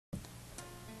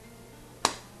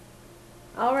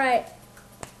Alright,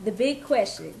 the big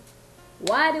question.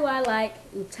 Why do I like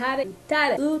Utada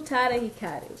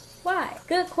Hikaru? Why?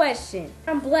 Good question.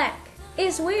 I'm black.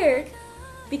 It's weird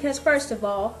because first of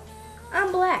all,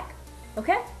 I'm black.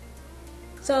 Okay?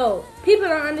 So, people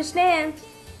don't understand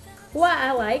why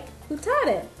I like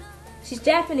Utada. She's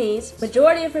Japanese.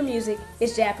 Majority of her music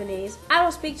is Japanese. I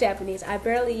don't speak Japanese. I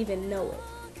barely even know it.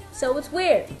 So it's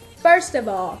weird. First of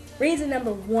all, reason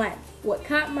number one, what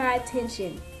caught my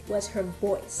attention was her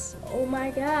voice. Oh my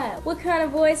god. What kind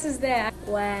of voice is that?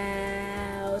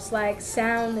 Wow. It's like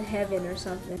sound heaven or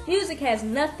something. Music has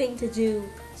nothing to do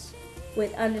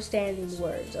with understanding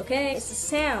words, okay? It's the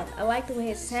sound. I like the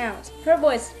way it sounds. Her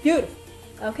voice is beautiful,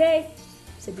 okay?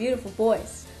 It's a beautiful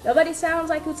voice. Nobody sounds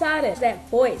like Utada. It's that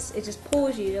voice. It just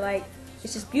pulls you. You're like,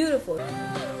 it's just beautiful.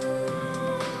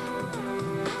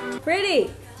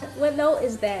 Pretty. What note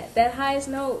is that? That highest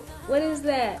note. What is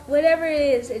that? Whatever it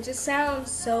is, it just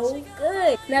sounds so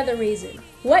good. Another reason.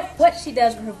 What she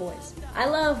does with her voice. I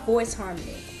love voice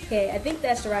harmony. Okay, I think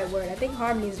that's the right word. I think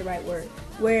harmony is the right word.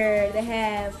 Where they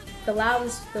have the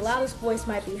loudest voice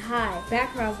might be high.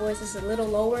 Background voice is a little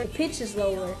lower. The pitch is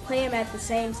lower. Play them at the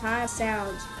same time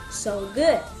sounds so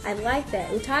good. I like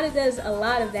that. Utada does a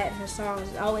lot of that in her songs.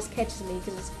 It always catches me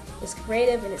because it's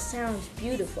creative and it sounds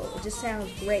beautiful. It just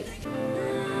sounds great.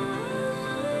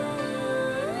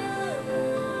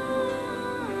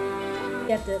 You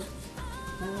get the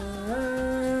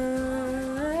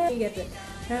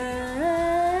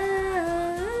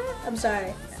I'm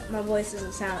sorry, my voice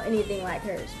doesn't sound anything like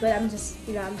hers, but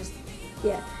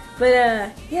yeah.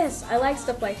 But yes, I like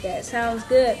stuff like that. It sounds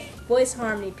good. Voice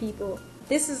harmony, people.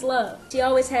 This is love. She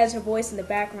always has her voice in the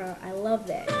background. I love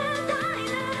that.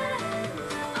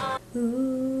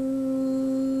 Ooh.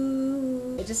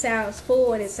 It just sounds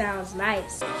full and it sounds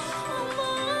nice.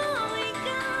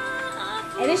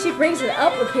 And then she brings it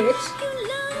up a pitch.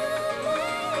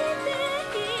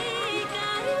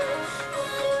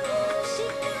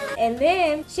 And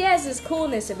then she has this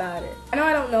coolness about it. I know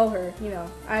I don't know her,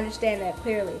 I understand that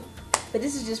clearly. But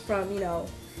this is just from,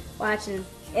 watching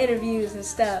interviews and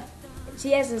stuff.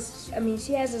 She has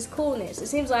this coolness. It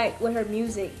seems like with her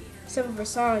music, some of her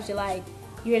songs, you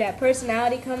hear that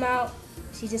personality come out.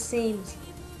 She just seems,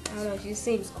 I don't know, she just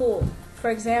seems cool. For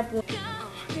example,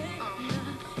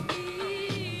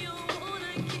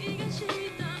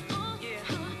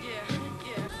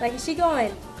 like, is she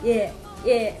going, yeah,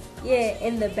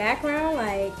 in the background?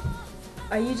 Like,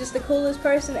 are you just the coolest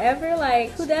person ever? Like,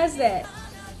 who does that?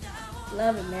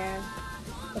 Love it, man.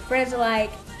 My friends are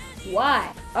like,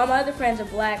 why? All my other friends are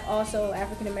black, also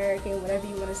African American, whatever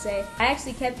you want to say. I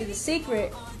actually kept it a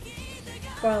secret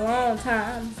for a long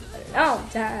time. I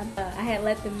had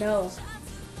let them know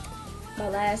my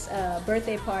last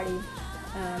birthday party,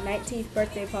 19th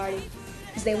birthday party,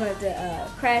 because they wanted to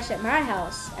crash at my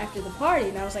house after the party,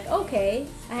 and I was like, okay.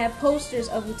 I have posters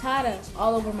of Utada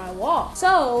all over my wall,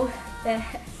 so that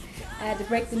I had to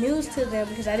break the news to them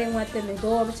because I didn't want them to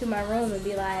go over to my room and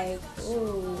be like,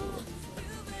 ooh,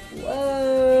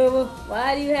 whoa,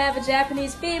 why do you have a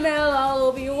Japanese female all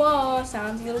over your wall?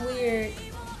 Sounds a little weird,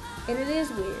 and it is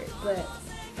weird, but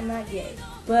I'm not gay.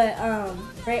 But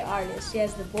great artist. She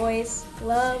has the voice.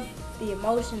 Love the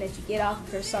emotion that you get off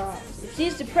of her songs. If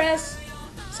she's depressed,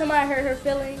 somebody hurt her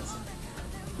feelings,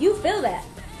 you feel that.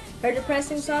 Her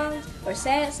depressing songs or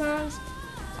sad songs,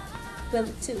 feel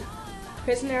it too.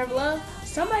 Prisoner of Love,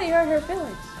 somebody hurt her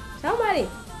feelings. Somebody.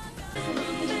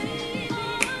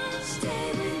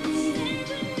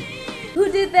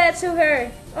 Who did that to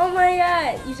her? Oh my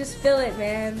god, you just feel it,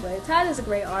 man. But Utada's a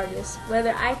great artist,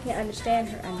 whether I can understand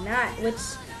her or not, which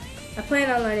I plan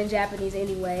on learning Japanese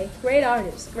anyway. Great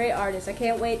artist, great artist. I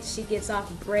can't wait till she gets off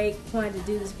a break. Wanted to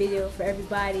do this video for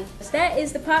everybody. So that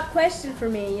is the pop question for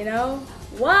me,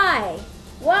 Why?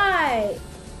 Why?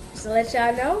 Just to let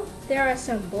y'all know, there are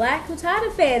some black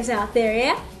Utada fans out there,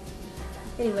 yeah?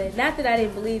 Anyway, not that I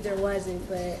didn't believe there wasn't,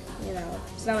 but,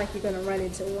 it's not like you're going to run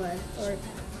into one, or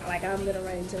like I'm going to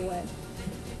run into one.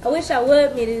 I wish I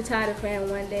would meet a Utada fan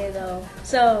one day, though.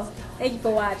 So, thank you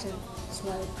for watching. Just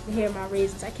wanted to hear my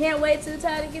reasons. I can't wait till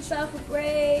Utada gets off a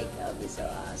break. That would be so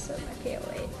awesome. I can't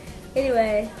wait.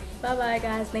 Anyway, bye-bye,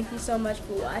 guys. Thank you so much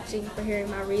for watching, for hearing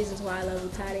my reasons why I love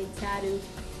Utada Hikaru.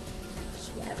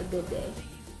 You have a good day.